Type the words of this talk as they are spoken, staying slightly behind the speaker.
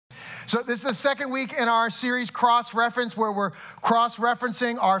So this is the second week in our series, Cross-Reference, where we're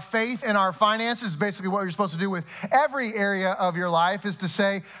cross-referencing our faith and our finances. Basically what you're supposed to do with every area of your life is to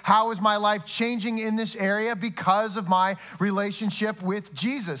say, how is my life changing in this area because of my relationship with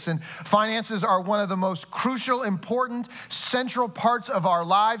Jesus? And finances are one of the most crucial, important, central parts of our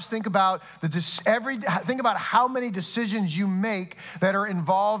lives. Think about how many decisions you make that are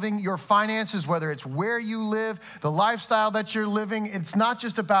involving your finances, whether it's where you live, the lifestyle that you're living. It's not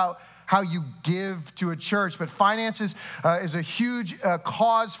just about how you give to a church, but finances is a huge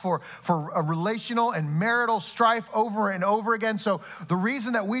cause for a relational and marital strife over and over again. So the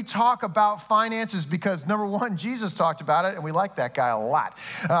reason that we talk about finances is because, number one, Jesus talked about it, and we like that guy a lot.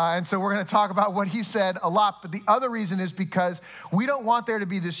 And so we're going to talk about what he said a lot. But the other reason is because we don't want there to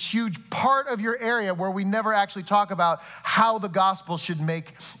be this huge part of your area where we never actually talk about how the gospel should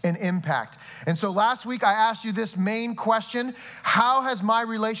make an impact. And so last week I asked you this main question: how has my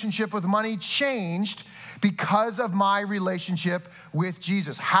relationship with money changed because of my relationship with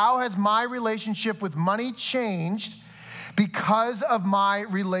Jesus? How has my relationship with money changed because of my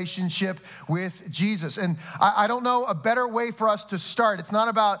relationship with Jesus? And I don't know a better way for us to start. It's not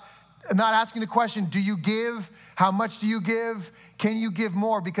about not asking the question, do you give? How much do you give? Can you give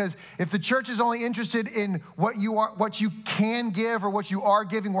more? Because if the church is only interested in what you can give or what you are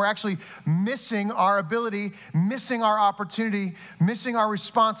giving, we're actually missing our ability, missing our opportunity, missing our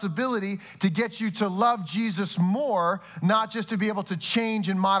responsibility to get you to love Jesus more, not just to be able to change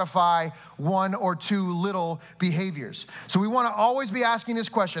and modify one or two little behaviors. So we want to always be asking this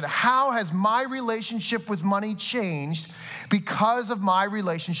question: how has my relationship with money changed because of my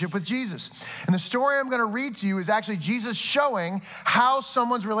relationship with Jesus? And the story I'm going to read to you is actually Jesus showing how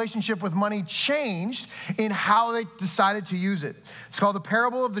someone's relationship with money changed in how they decided to use it. It's called the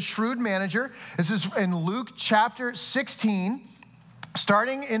parable of the Shrewd manager. This is in Luke chapter 16,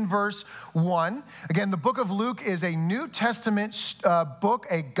 starting in verse 1. Again, the book of Luke is a New Testament book,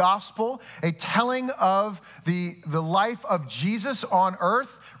 a gospel, a telling of the life of Jesus on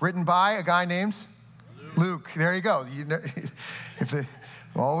earth, written by a guy named Luke. There you go. You know,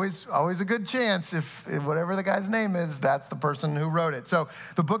 always a good chance if whatever the guy's name is, that's the person who wrote it. So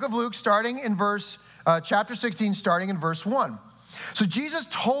the book of Luke, starting in chapter 16, starting in verse 1. So Jesus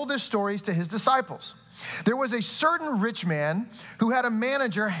told his stories to his disciples. There was a certain rich man who had a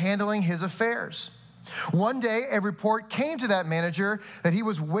manager handling his affairs. One day, a report came to that manager that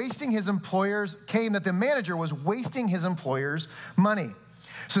the manager was wasting his employer's money.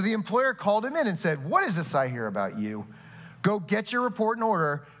 So the employer called him in and said, "What is this I hear about you? Go get your report in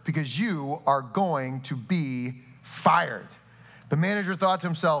order because you are going to be fired." The manager thought to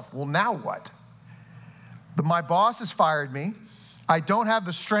himself, well, now what? My boss has fired me. I don't have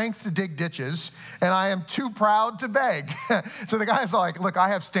the strength to dig ditches, and I am too proud to beg. So the guy's like, look, I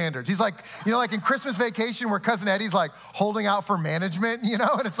have standards. He's like, like in Christmas Vacation where Cousin Eddie's like holding out for management,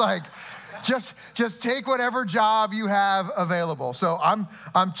 and it's like, just take whatever job you have available. So I'm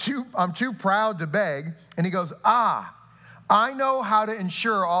too proud to beg. And he goes, I know how to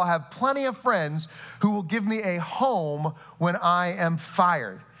ensure I'll have plenty of friends who will give me a home when I am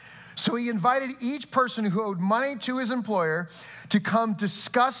fired. So he invited each person who owed money to his employer to come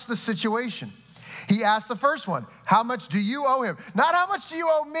discuss the situation. He asked the first one, how much do you owe him? Not how much do you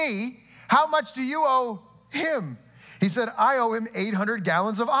owe me, how much do you owe him? He said, I owe him 800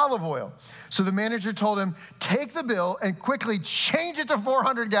 gallons of olive oil. So the manager told him, take the bill and quickly change it to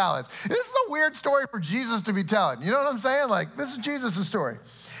 400 gallons. This is a weird story for Jesus to be telling. You know what I'm saying? Like, this is Jesus' story.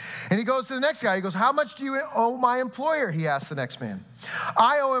 And he goes to the next guy. He goes, how much do you owe my employer? He asked the next man.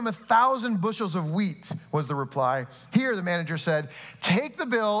 I owe him 1,000 bushels of wheat, was the reply. Here, the manager said, take the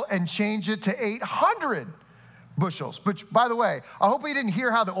bill and change it to 800 bushels. But by the way, I hope he didn't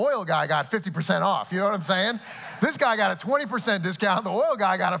hear how the oil guy got 50% off. You know what I'm saying? This guy got a 20% discount. The oil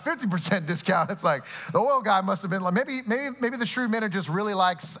guy got a 50% discount. It's like the oil guy must have been like, maybe the shrewd man just really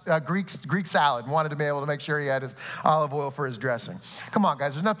likes Greek salad and wanted to be able to make sure he had his olive oil for his dressing. Come on,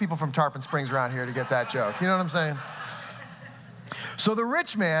 guys. There's enough people from Tarpon Springs around here to get that joke. You know what I'm saying? So the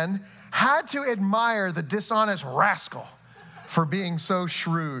rich man had to admire the dishonest rascal for being so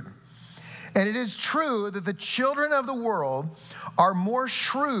shrewd. And it is true that the children of the world are more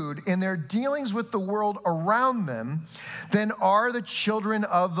shrewd in their dealings with the world around them than are the children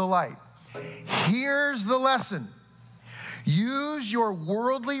of the light. Here's the lesson. Use your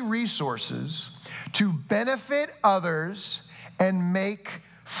worldly resources to benefit others and make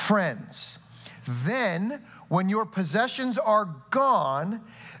friends. Then, when your possessions are gone,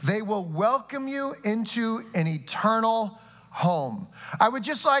 they will welcome you into an eternal home. I would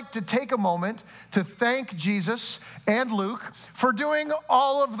just like to take a moment to thank Jesus and Luke for doing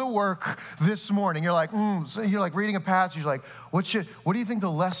all of the work this morning. You're like, so you're like reading a passage, you're like, what do you think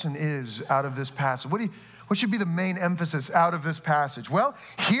the lesson is out of this passage? What should be the main emphasis out of this passage? Well,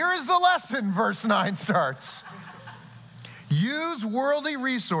 here is the lesson, verse 9 starts. Use worldly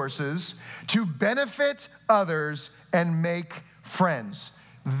resources to benefit others and make friends.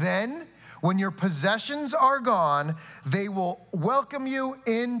 Then, when your possessions are gone, they will welcome you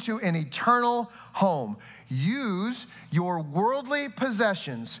into an eternal home. Use your worldly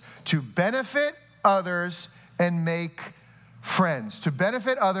possessions to benefit others and make friends. To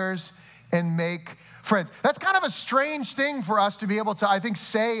benefit others and make friends. That's kind of a strange thing for us to be able to, I think,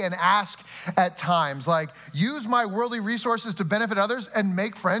 say and ask at times. Like, use my worldly resources to benefit others and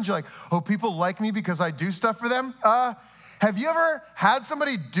make friends. You're like, oh, people like me because I do stuff for them? Have you ever had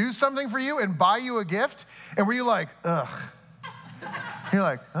somebody do something for you and buy you a gift? And were you like, ugh? You're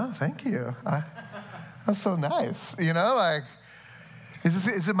like, oh, thank you. That's so nice. You know, like,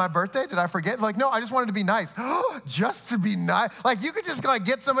 is it my birthday? Did I forget? Like, no, I just wanted to be nice. Just to be nice. Like, you could just like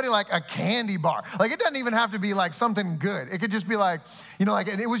get somebody like a candy bar. Like, it doesn't even have to be like something good. It could just be like, you know, like,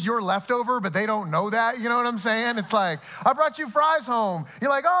 and it was your leftover, but they don't know that. You know what I'm saying? It's like, I brought you fries home. You're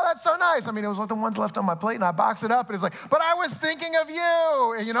like, oh, that's so nice. I mean, it was like the ones left on my plate, and I boxed it up, and it's like, but I was thinking of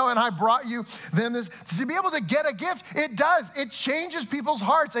you, you know, and I brought you then this. To be able to get a gift, it does. It changes people's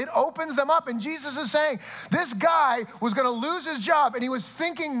hearts. It opens them up. And Jesus is saying, this guy was going to lose his job, and he was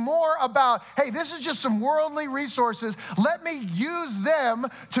thinking more about, hey, this is just some worldly resources. Let me use them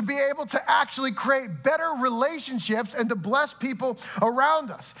to be able to actually create better relationships and to bless people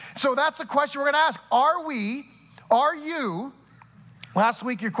around us. So that's the question we're going to ask. Are you, last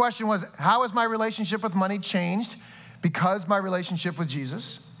week your question was, how has my relationship with money changed because my relationship with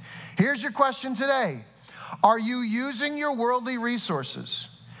Jesus? Here's your question today. Are you using your worldly resources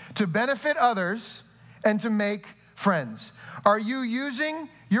to benefit others and to make friends? Are you using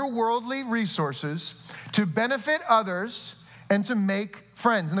your worldly resources to benefit others and to make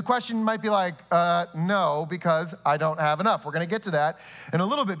friends? And the question might be like, no, because I don't have enough. We're going to get to that in a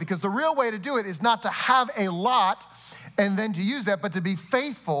little bit, because the real way to do it is not to have a lot and then to use that, but to be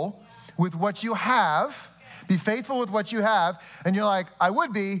faithful with what you have. Be faithful with what you have. And you're like, I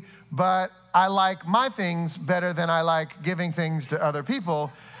would be, but I like my things better than I like giving things to other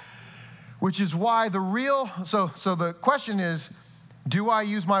people. Which is why so the question is, do I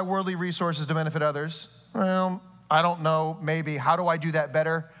use my worldly resources to benefit others? Well, I don't know, maybe. How do I do that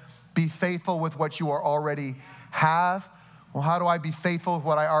better? Be faithful with what you already have. Well, how do I be faithful with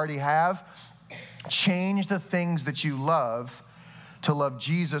what I already have? Change the things that you love to love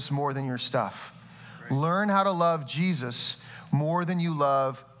Jesus more than your stuff. Right. Learn how to love Jesus more than you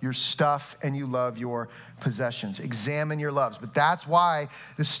love your stuff and you love your possessions. Examine your loves. But that's why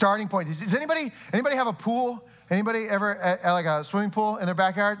the starting point. Does anybody have a pool? Anybody ever at like a swimming pool in their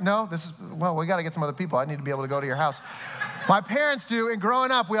backyard? No? Well, we got to get some other people. I need to be able to go to your house. My parents do, and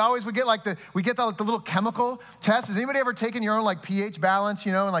growing up, we would get the little chemical test. Has anybody ever taken your own like pH balance,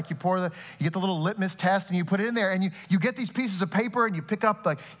 you know, and like you get the little litmus test and you put it in there, and you get these pieces of paper and you pick up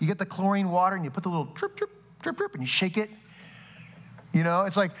you get the chlorine water and you put the little drip, drip, drip, drip, and you shake it. You know,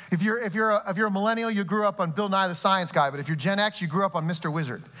 it's like if you're a millennial, you grew up on Bill Nye the Science Guy, but if you're Gen X, you grew up on Mr.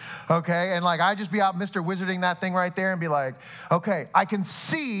 Wizard, okay? And like, I just be out Mr. Wizarding that thing right there and be like, okay, I can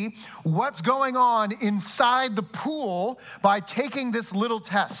see what's going on inside the pool by taking this little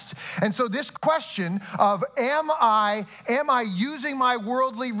test. And so this question of am I using my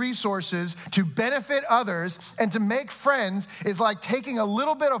worldly resources to benefit others and to make friends is like taking a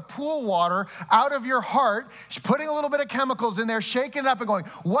little bit of pool water out of your heart, putting a little bit of chemicals in there, shaking it up and going,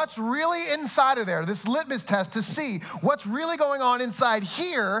 what's really inside of there? This litmus test to see what's really going on inside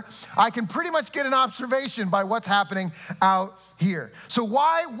here. I can pretty much get an observation by what's happening out here. So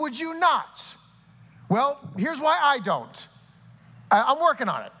why would you not? Well, here's why I don't. I'm working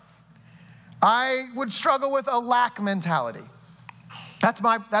on it. I would struggle with a lack mentality.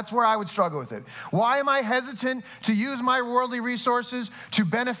 That's where I would struggle with it. Why am I hesitant to use my worldly resources to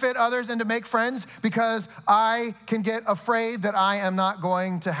benefit others and to make friends? Because I can get afraid that I am not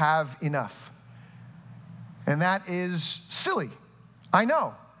going to have enough. And that is silly. I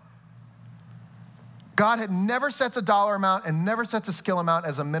know. God had never sets a dollar amount and never sets a skill amount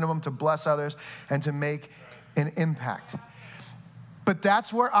as a minimum to bless others and to make an impact. But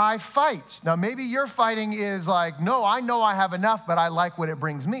that's where I fight. Now, maybe your fighting is like, no, I know I have enough, but I like what it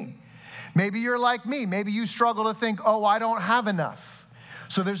brings me. Maybe you're like me. Maybe you struggle to think, oh, I don't have enough.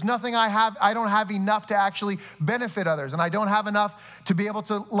 So there's nothing I don't have enough to actually benefit others. And I don't have enough to be able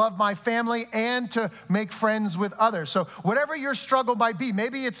to love my family and to make friends with others. So whatever your struggle might be,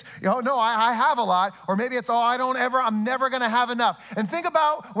 maybe it's, no, I have a lot. Or maybe it's, I'm never going to have enough. And think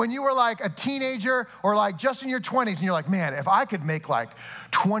about when you were like a teenager or like just in your 20s and you're like, man, if I could make like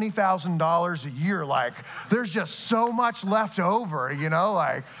 $20,000 a year, like there's just so much left over,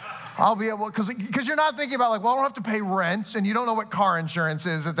 like I'll be able, because you're not thinking about like, well, I don't have to pay rent, and you don't know what car insurance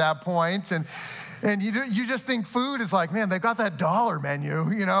is at that point, and you just think food is like, man, they've got that dollar menu,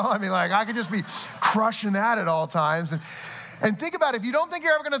 I mean, like I could just be crushing that at all times. And think about it, if you don't think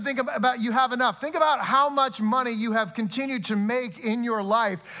you're ever going to think about you have enough, think about how much money you have continued to make in your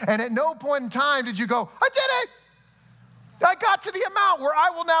life, and at no point in time did you go, I did it. I got to the amount where I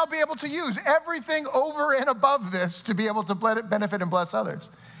will now be able to use everything over and above this to be able to benefit and bless others.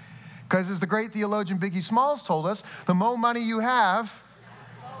 Because as the great theologian Biggie Smalls told us, the more money you have,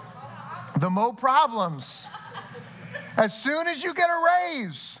 the more problems. As soon as you get a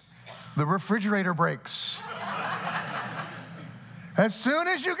raise, the refrigerator breaks. As soon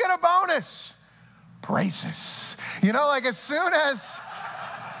as you get a bonus, braces. Like as soon,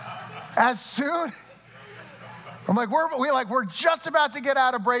 I'm like, we're just about to get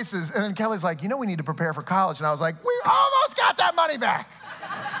out of braces. And then Kelly's like, we need to prepare for college. And I was like, we almost got that money back.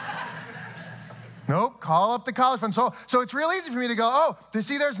 Nope, call up the college fund. So it's real easy for me to go,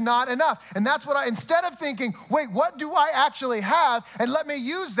 there's not enough. And that's what instead of thinking, wait, what do I actually have? And let me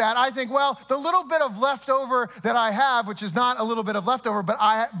use that, I think, well, the little bit of leftover that I have, which is not a little bit of leftover, but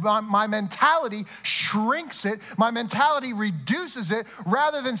my mentality shrinks it. My mentality reduces it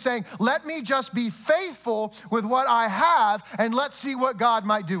rather than saying, let me just be faithful with what I have and let's see what God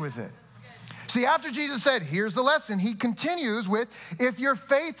might do with it. See, after Jesus said, here's the lesson, he continues with, if you're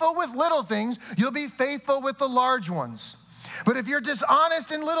faithful with little things, you'll be faithful with the large ones. But if you're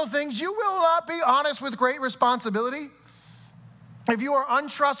dishonest in little things, you will not be honest with great responsibility. If you are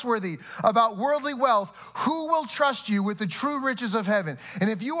untrustworthy about worldly wealth, who will trust you with the true riches of heaven? And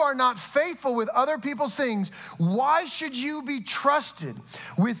if you are not faithful with other people's things, why should you be trusted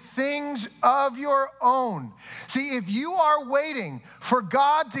with things of your own? See, if you are waiting for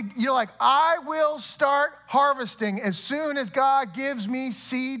God you're like, I will start harvesting as soon as God gives me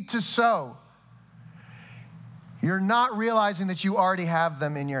seed to sow. You're not realizing that you already have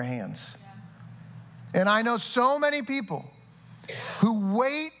them in your hands. And I know so many people who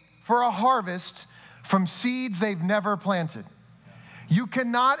wait for a harvest from seeds they've never planted. You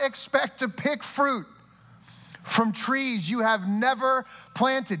cannot expect to pick fruit from trees you have never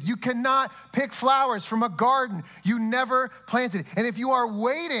planted. You cannot pick flowers from a garden you never planted. And if you are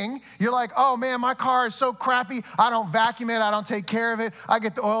waiting, you're like, oh man, my car is so crappy. I don't vacuum it. I don't take care of it. I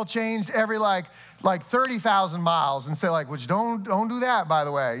get the oil changed every like 30,000 miles and say which don't do that, by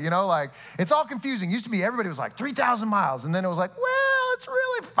the way. It's all confusing. It used to be everybody was like 3,000 miles. And then it was like, well, it's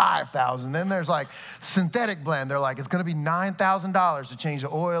really 5,000. Then there's like synthetic blend. They're like, it's going to be $9,000 to change the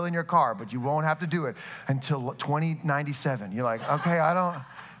oil in your car, but you won't have to do it until 2097. You're like, okay,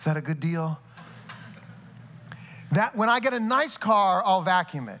 is that a good deal? That when I get a nice car, I'll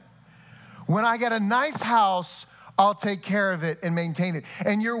vacuum it. When I get a nice house, I'll take care of it and maintain it.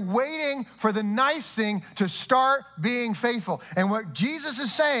 And you're waiting for the nice thing to start being faithful. And what Jesus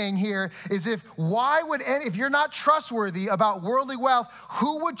is saying here is if you're not trustworthy about worldly wealth,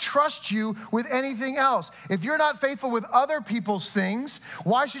 who would trust you with anything else? If you're not faithful with other people's things,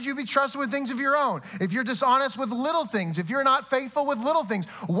 why should you be trusted with things of your own? If you're dishonest with little things, if you're not faithful with little things,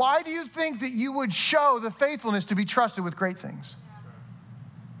 why do you think that you would show the faithfulness to be trusted with great things?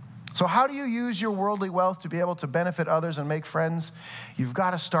 So how do you use your worldly wealth to be able to benefit others and make friends? You've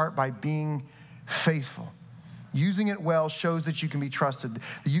got to start by being faithful. Using it well shows that you can be trusted.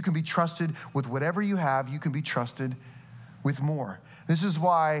 That you can be trusted with whatever you have. You can be trusted with more. This is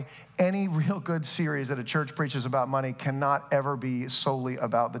why any real good series that a church preaches about money cannot ever be solely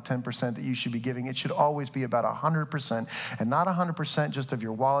about the 10% that you should be giving. It should always be about 100%, and not 100% just of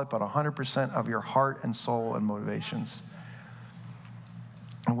your wallet, but 100% of your heart and soul and motivations.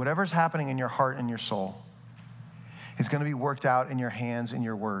 And whatever's happening in your heart and your soul is going to be worked out in your hands and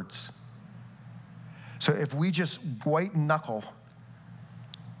your words. So if we just white knuckle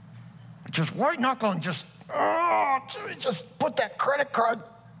and just put that credit card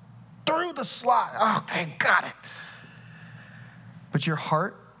through the slot. Okay, got it. But your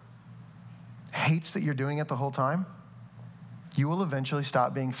heart hates that you're doing it the whole time, you will eventually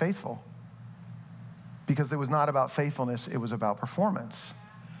stop being faithful. Because it was not about faithfulness, it was about performance.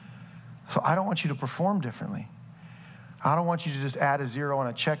 So I don't want you to perform differently. I don't want you to just add a zero on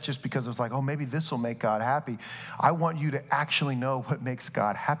a check just because it's like, oh, maybe this will make God happy. I want you to actually know what makes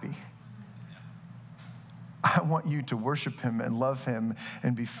God happy. I want you to worship him and love him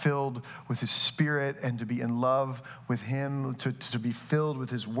and be filled with his spirit and to be in love with him, to be filled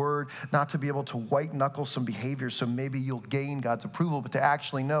with his word, not to be able to white knuckle some behavior so maybe you'll gain God's approval, but to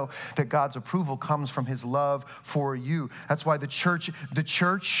actually know that God's approval comes from his love for you. That's why the church,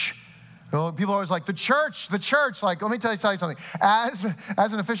 people are always like, the church. Like, let me tell you something. As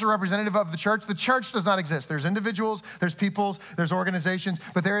an official representative of the church does not exist. There's individuals, there's peoples, there's organizations,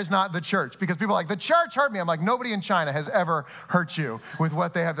 but there is not the church. Because people are like, the church hurt me. I'm like, nobody in China has ever hurt you with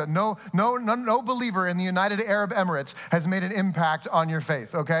what they have done. No believer in the United Arab Emirates has made an impact on your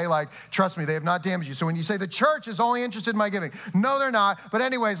faith, okay? Like, trust me, they have not damaged you. So when you say the church is only interested in my giving, no, they're not. But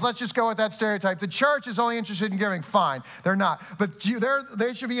anyways, let's just go with that stereotype. The church is only interested in giving. Fine, they're not. But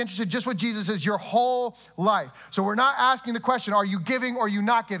they should be interested just what Jesus is your whole life. So we're not asking the question, are you giving or are you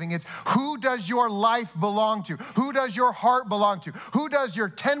not giving? It's who does your life belong to? Who does your heart belong to? Who does your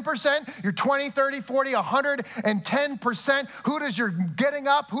 10%, your 20, 30, 40, 110%? Who does your getting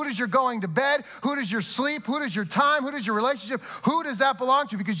up? Who does your going to bed? Who does your sleep? Who does your time? Who does your relationship? Who does that belong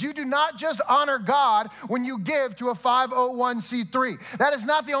to? Because you do not just honor God when you give to a 501c3. That is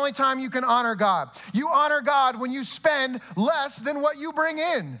not the only time you can honor God. You honor God when you spend less than what you bring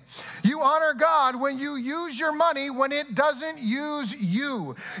in. You honor God when you use your money when it doesn't use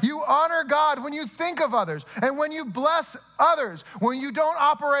you. You honor God when you think of others and when you bless others, when you don't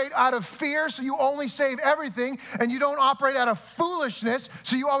operate out of fear, so you only save everything, and you don't operate out of foolishness,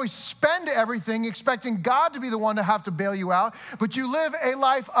 so you always spend everything expecting God to be the one to have to bail you out, but you live a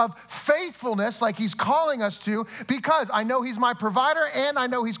life of faithfulness like he's calling us to, because I know he's my provider and I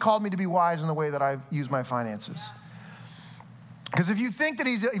know he's called me to be wise in the way that I use my finances. Because if you think that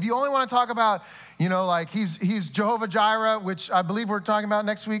if you only want to talk about, like he's Jehovah Jireh, which I believe we're talking about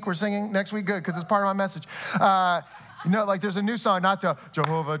next week, we're singing next week, good, because it's part of my message. Like there's a new song, not the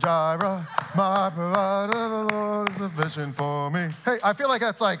Jehovah Jireh, my provider, the Lord is sufficient for me. Hey, I feel like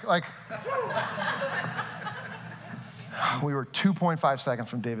that's like we were 2.5 seconds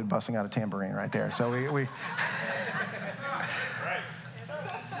from David busting out a tambourine right there. So we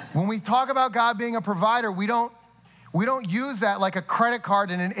when we talk about God being a provider, we don't use that like a credit card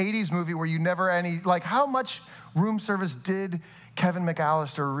in an 80s movie where you never like how much room service did Kevin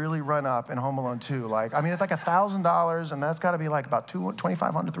McAllister really run up in Home Alone 2? Like, I mean, it's like $1,000 and that's gotta be like about $2,500,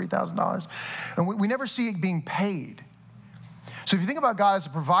 $3,000. And we never see it being paid. So if you think about God as a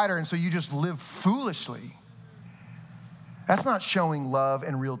provider and so you just live foolishly, that's not showing love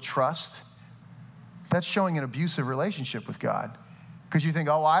and real trust. That's showing an abusive relationship with God. Because you think,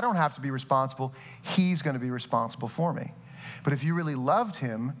 oh, well, I don't have to be responsible. He's going to be responsible for me. But if you really loved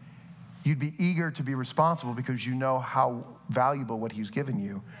him, you'd be eager to be responsible because you know how valuable what he's given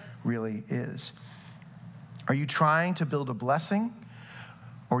you really is. Are you trying to build a blessing,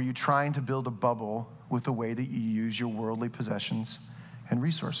 or are you trying to build a bubble with the way that you use your worldly possessions and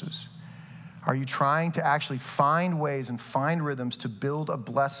resources? Are you trying to actually find ways and find rhythms to build a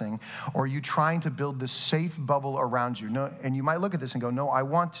blessing, or are you trying to build this safe bubble around you? No, and you might look at this and go, no, I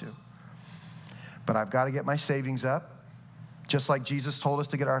want to, but I've got to get my savings up. Just like Jesus told us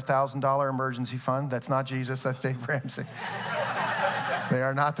to get our $1,000 emergency fund. That's not Jesus, that's Dave Ramsey. They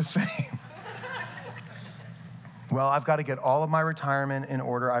are not the same. Well, I've got to get all of my retirement in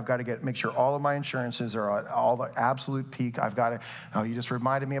order. I've got to make sure all of my insurances are at all the absolute peak. You just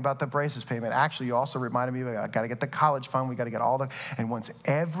reminded me about the braces payment. Actually, you also reminded me, I've got to get the college fund. We got to get and once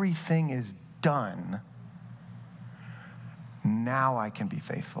everything is done, now I can be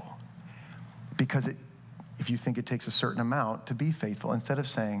faithful. Because if you think it takes a certain amount to be faithful, instead of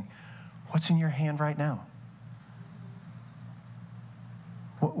saying, what's in your hand right now?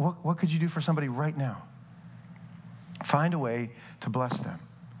 What could you do for somebody right now? Find a way to bless them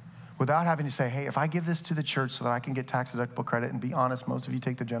without having to say, hey, if I give this to the church so that I can get tax deductible credit, and be honest, most of you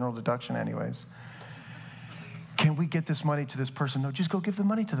take the general deduction anyways. Can we get this money to this person? No, just go give the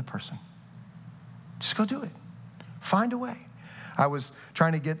money to the person. Just go do it. Find a way. I was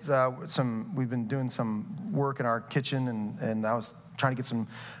trying to get we've been doing some work in our kitchen, and I was trying to get some,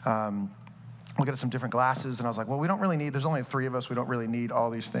 looking at some different glasses, and I was like, well, we don't really need, there's only 3 of us, we don't really need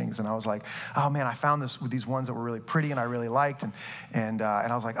all these things. And I was like, oh man, I found these ones that were really pretty and I really liked, and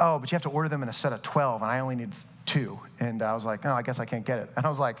I was like, oh, but you have to order them in a set of 12, and I only need 2. And I was like, oh, I guess I can't get it. And I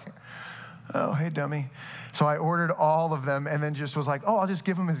was like, oh, hey, dummy. So I ordered all of them, and then just was like, oh, I'll just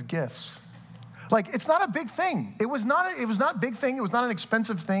give them as gifts. Like, it's not a big thing. It was not a big thing. It was not an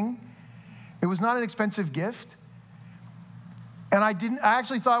expensive thing. It was not an expensive gift. And I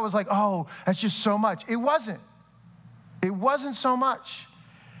actually thought it was like, oh, that's just so much. It wasn't. It wasn't so much.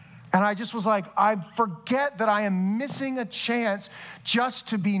 And I just was like, I forget that I am missing a chance just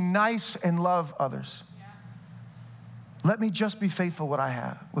to be nice and love others. Yeah. Let me just be faithful with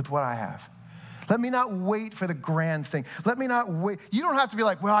what I have. Let me not wait for the grand thing. Let me not wait. You don't have to be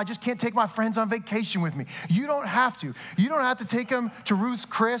like, well, I just can't take my friends on vacation with me. You don't have to. You don't have to take them to Ruth's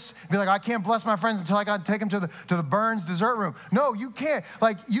Chris and be like, I can't bless my friends until I got to take them to the Burns dessert room. No, you can't.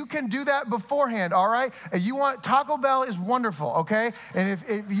 Like, you can do that beforehand, all right? And you want, Taco Bell is wonderful, okay? And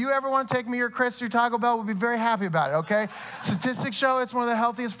if you ever want to take me or Chris through Taco Bell, we'll be very happy about it, okay? Statistics show it's one of the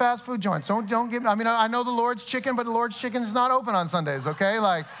healthiest fast food joints. Don't give me, I mean, I know the Lord's Chicken, but the Lord's Chicken is not open on Sundays, okay?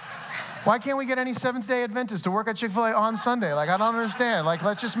 Like, why can't we get any Seventh-day Adventists to work at Chick-fil-A on Sunday? Like, I don't understand. Like,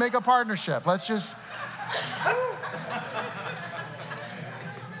 let's just make a partnership. Let's just...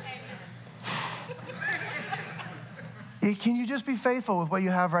 Can you just be faithful with what you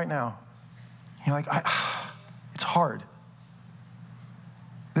have right now? You're like, it's hard.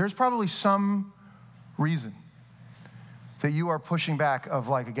 There's probably some reason that you are pushing back of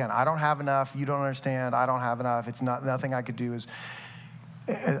like, again, I don't have enough. You don't understand. I don't have enough. It's not, nothing I could do is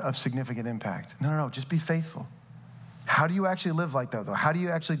of significant impact. No, just be faithful. How do you actually live like that, though? How do you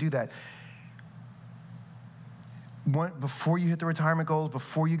actually do that? Before you hit the retirement goals,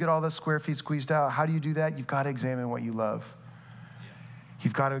 before you get all the square feet squeezed out, how do you do that? You've got to examine what you love.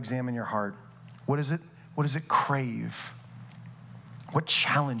 You've got to examine your heart. What is it? What does it crave? What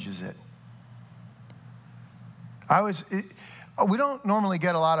challenges it? We don't normally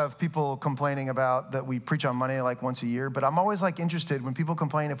get a lot of people complaining about that we preach on money like once a year, but I'm always like interested when people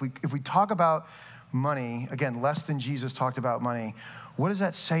complain if we talk about money, again, less than Jesus talked about money, what does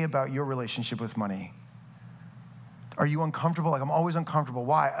that say about your relationship with money? Are you uncomfortable? Like, I'm always uncomfortable.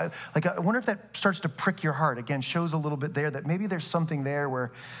 Why? I wonder if that starts to prick your heart. Again, shows a little bit there that maybe there's something there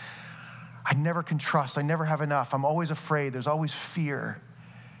where I never can trust. I never have enough. I'm always afraid. There's always fear.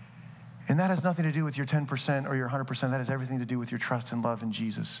 And that has nothing to do with your 10% or your 100%. That has everything to do with your trust and love in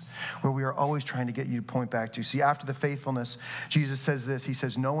Jesus, where we are always trying to get you to point back to. See, after the faithfulness, Jesus says this. He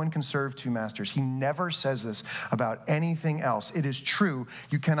says, no one can serve two masters. He never says this about anything else. It is true.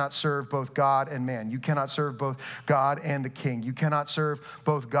 You cannot serve both God and man. You cannot serve both God and the king. You cannot serve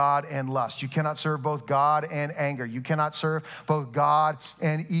both God and lust. You cannot serve both God and anger. You cannot serve both God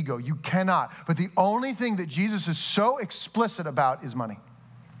and ego. You cannot. But the only thing that Jesus is so explicit about is money.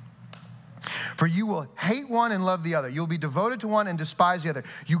 For you will hate one and love the other. You'll be devoted to one and despise the other.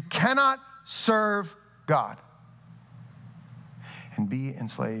 You cannot serve God and be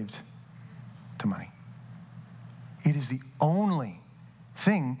enslaved to money. It is the only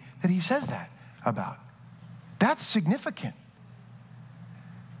thing that he says that about. That's significant.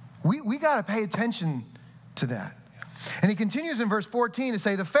 We got to pay attention to that. And he continues in verse 14 to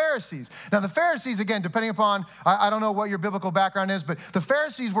say the Pharisees. Now the Pharisees, again, depending upon, I don't know what your biblical background is, but the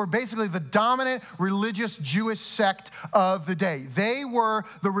Pharisees were basically the dominant religious Jewish sect of the day. They were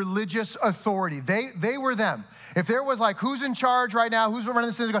the religious authority. They were them. If there was like, who's in charge right now, who's running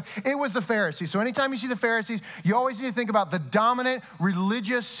the synagogue, it was the Pharisees. So anytime you see the Pharisees, you always need to think about the dominant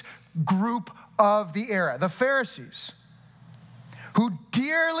religious group of the era. The Pharisees, who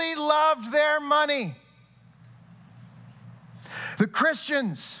dearly loved their money. The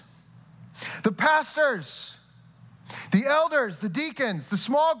Christians, the pastors, the elders, the deacons, the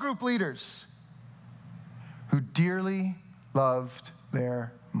small group leaders who dearly loved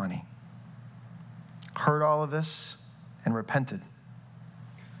their money, heard all of this and repented.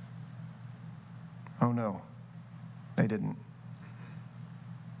 Oh no, they didn't.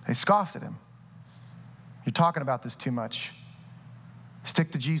 They scoffed at him. You're talking about this too much.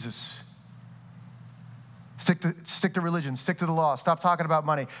 Stick to Jesus. Stick to religion. Stick to the law. Stop talking about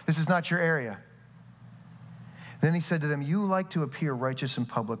money. This is not your area. Then he said to them, you like to appear righteous in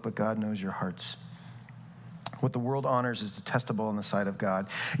public, but God knows your hearts. What the world honors is detestable in the sight of God.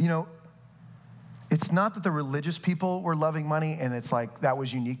 You know, it's not that the religious people were loving money and it's like that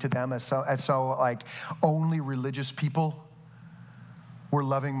was unique to them as so like only religious people were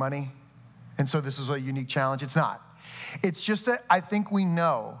loving money. And so this is a unique challenge. It's not. It's just that I think we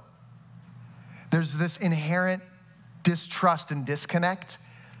know there's this inherent distrust and disconnect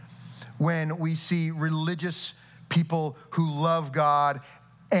when we see religious people who love God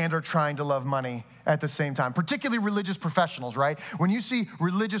and are trying to love money at the same time, particularly religious professionals, right? When you see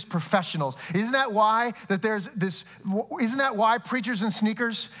religious professionals, isn't that why Preachers in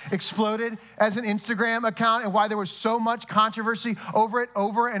Sneakers exploded as an Instagram account and why there was so much controversy over it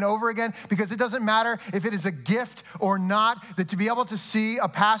over and over again? Because it doesn't matter if it is a gift or not, that to be able to see a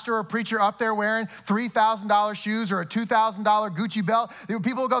pastor or a preacher up there wearing $3,000 shoes or a $2,000 Gucci belt,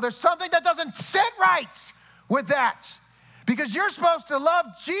 people will go, there's something that doesn't sit right with that. Because you're supposed to love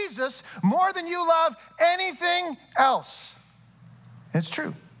Jesus more than you love anything else. It's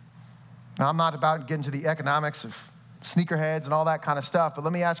true. Now, I'm not about getting to the economics of sneakerheads and all that kind of stuff, but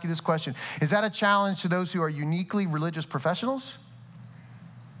let me ask you this question. Is that a challenge to those who are uniquely religious professionals?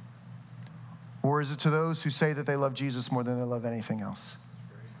 Or is it to those who say that they love Jesus more than they love anything else?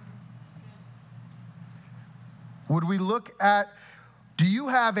 Would we look at, do you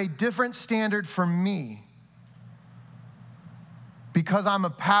have a different standard for me because I'm a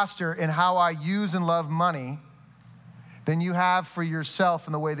pastor in how I use and love money than you have for yourself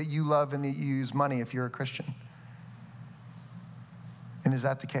in the way that you love and that you use money if you're a Christian? And is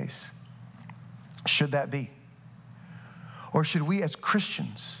that the case? Should that be? Or should we as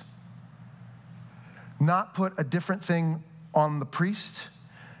Christians not put a different thing on the priest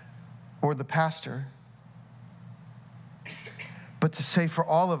or the pastor, but to say for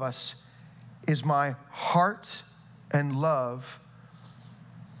all of us, is my heart and love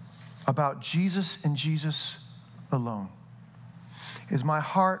about Jesus and Jesus alone? Is my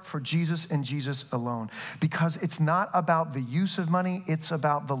heart for Jesus and Jesus alone? Because it's not about the use of money, it's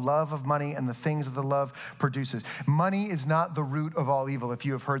about the love of money and the things that the love produces. Money is not the root of all evil, if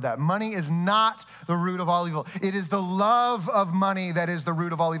you have heard that. Money is not the root of all evil. It is the love of money that is the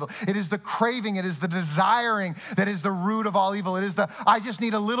root of all evil. It is the craving, it is the desiring that is the root of all evil. It is the, I just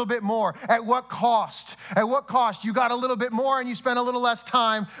need a little bit more. At what cost? At what cost? You got a little bit more and you spent a little less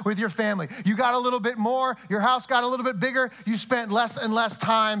time with your family. You got a little bit more, your house got a little bit bigger, you spent less and less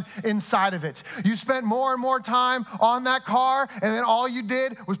time inside of it. You spent more and more time on that car, and then all you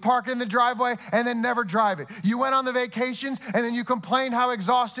did was park it in the driveway and then never drive it. You went on the vacations, and then you complained how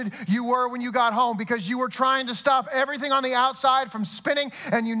exhausted you were when you got home because you were trying to stop everything on the outside from spinning,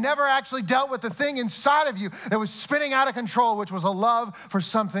 and you never actually dealt with the thing inside of you that was spinning out of control, which was a love for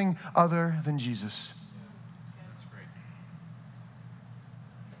something other than Jesus.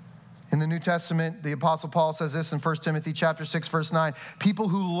 In the New Testament, the Apostle Paul says this in 1 Timothy chapter 6, verse 9. People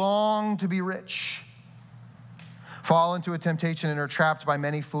who long to be rich fall into a temptation and are trapped by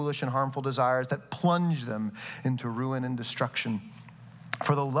many foolish and harmful desires that plunge them into ruin and destruction.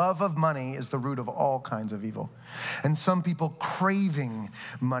 For the love of money is the root of all kinds of evil. And some people craving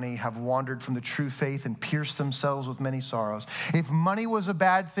money have wandered from the true faith and pierced themselves with many sorrows. If money was a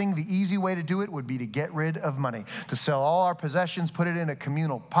bad thing, the easy way to do it would be to get rid of money, to sell all our possessions, put it in a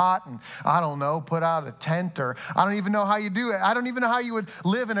communal pot, and I don't know, put out a tent, or I don't even know how you do it. I don't even know how you would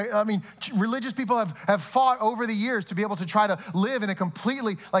live in religious people have fought over the years to be able to try to live in a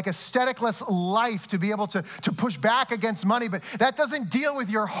completely aestheticless life, to be able to push back against money, but that doesn't deal with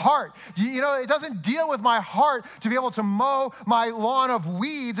your heart. It doesn't deal with my heart to be able to mow my lawn of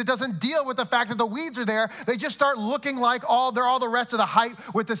weeds. It doesn't deal with the fact that the weeds are there. They just start looking like they're all the rest of the height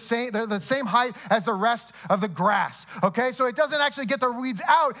with they're the same height as the rest of the grass. Okay, so it doesn't actually get the weeds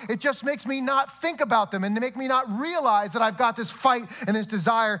out. It just makes me not think about them and to make me not realize that I've got this fight and this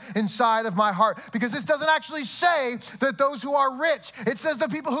desire inside of my heart. Because this doesn't actually say that those who are rich. It says the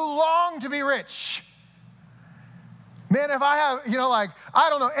people who long to be rich. Man, if I have, I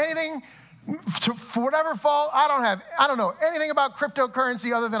don't know anything, for whatever fault, I don't know anything about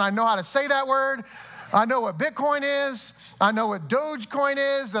cryptocurrency other than I know how to say that word. I know what Bitcoin is. I know what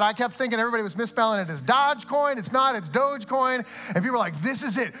Dogecoin is, that I kept thinking everybody was misspelling it as Dogecoin. It's not, it's Dogecoin. And people are like, this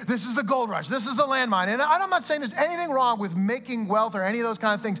is it. This is the gold rush. This is the landmine. And I'm not saying there's anything wrong with making wealth or any of those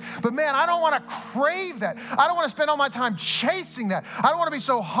kind of things. But man, I don't want to crave that. I don't want to spend all my time chasing that. I don't want to be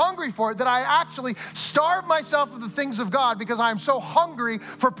so hungry for it that I actually starve myself of the things of God because I'm so hungry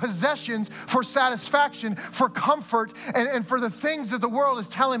for possessions, for satisfaction, for comfort, and for the things that the world is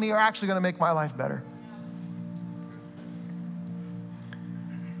telling me are actually going to make my life better.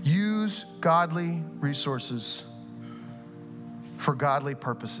 Use godly resources for godly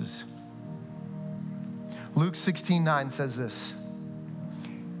purposes. Luke 16:9 says this.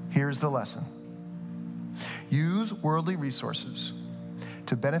 Here's the lesson. Use worldly resources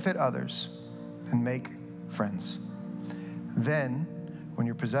to benefit others and make friends. Then, when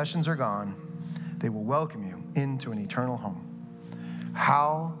your possessions are gone, they will welcome you into an eternal home.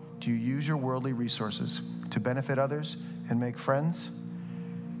 How do you use your worldly resources to benefit others and make friends?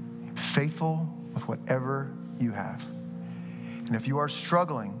 Faithful with whatever you have. And if you are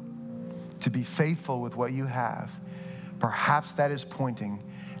struggling to be faithful with what you have, perhaps that is pointing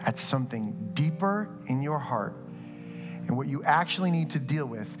at something deeper in your heart. And what you actually need to deal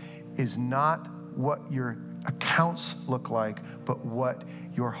with is not what your accounts look like, but what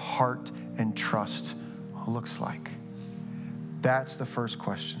your heart and trust looks like. That's the first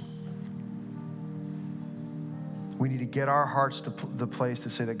question. We need to get our hearts to the place to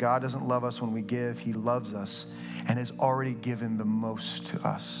say that God doesn't love us when we give. He loves us and has already given the most to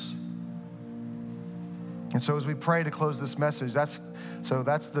us. And so as we pray to close this message, that's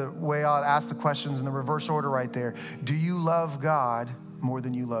the way I'll ask the questions in the reverse order right there. Do you love God more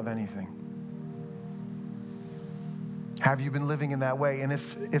than you love anything? Have you been living in that way? And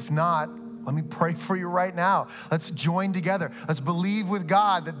if not, let me pray for you right now. Let's join together. Let's believe with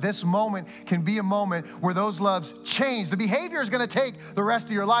God that this moment can be a moment where those loves change. The behavior is going to take the rest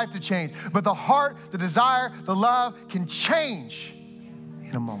of your life to change, but the heart, the desire, the love can change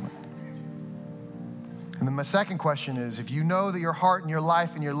in a moment. And then my second question is, if you know that your heart and your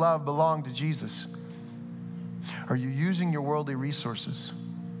life and your love belong to Jesus, are you using your worldly resources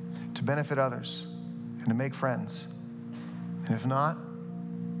to benefit others and to make friends? And if not,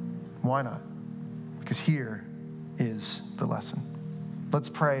 why not? Because here is the lesson. Let's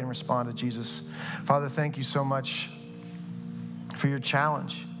pray and respond to Jesus. Father, thank you so much for your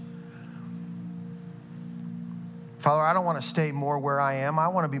challenge. Father, I don't want to stay more where I am. I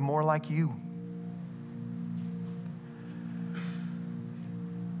want to be more like you.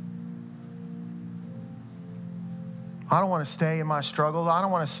 I don't want to stay in my struggle. I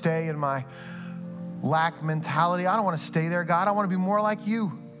don't want to stay in my lack mentality. I don't want to stay there, God. I want to be more like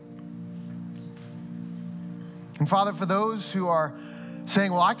you. And Father, for those who are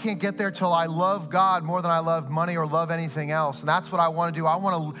saying, well, I can't get there till I love God more than I love money or love anything else. And that's what I want to do. I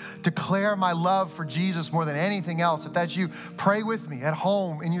want to declare my love for Jesus more than anything else. If that's you, pray with me at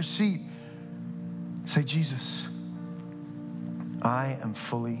home in your seat. Say, Jesus, I am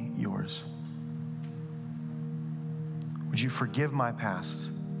fully yours. Would you forgive my past?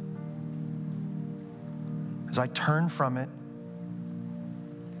 As I turn from it,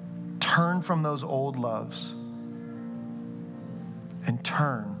 turn from those old loves, and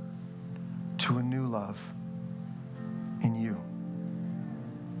turn to a new love in you.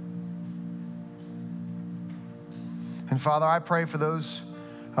 And Father, I pray for those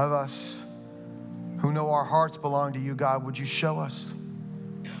of us who know our hearts belong to you, God, would you show us?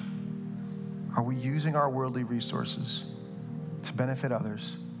 Are we using our worldly resources to benefit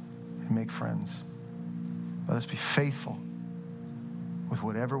others and make friends? Let us be faithful with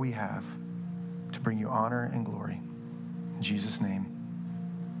whatever we have to bring you honor and glory. In Jesus' name,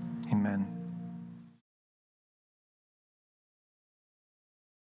 amen.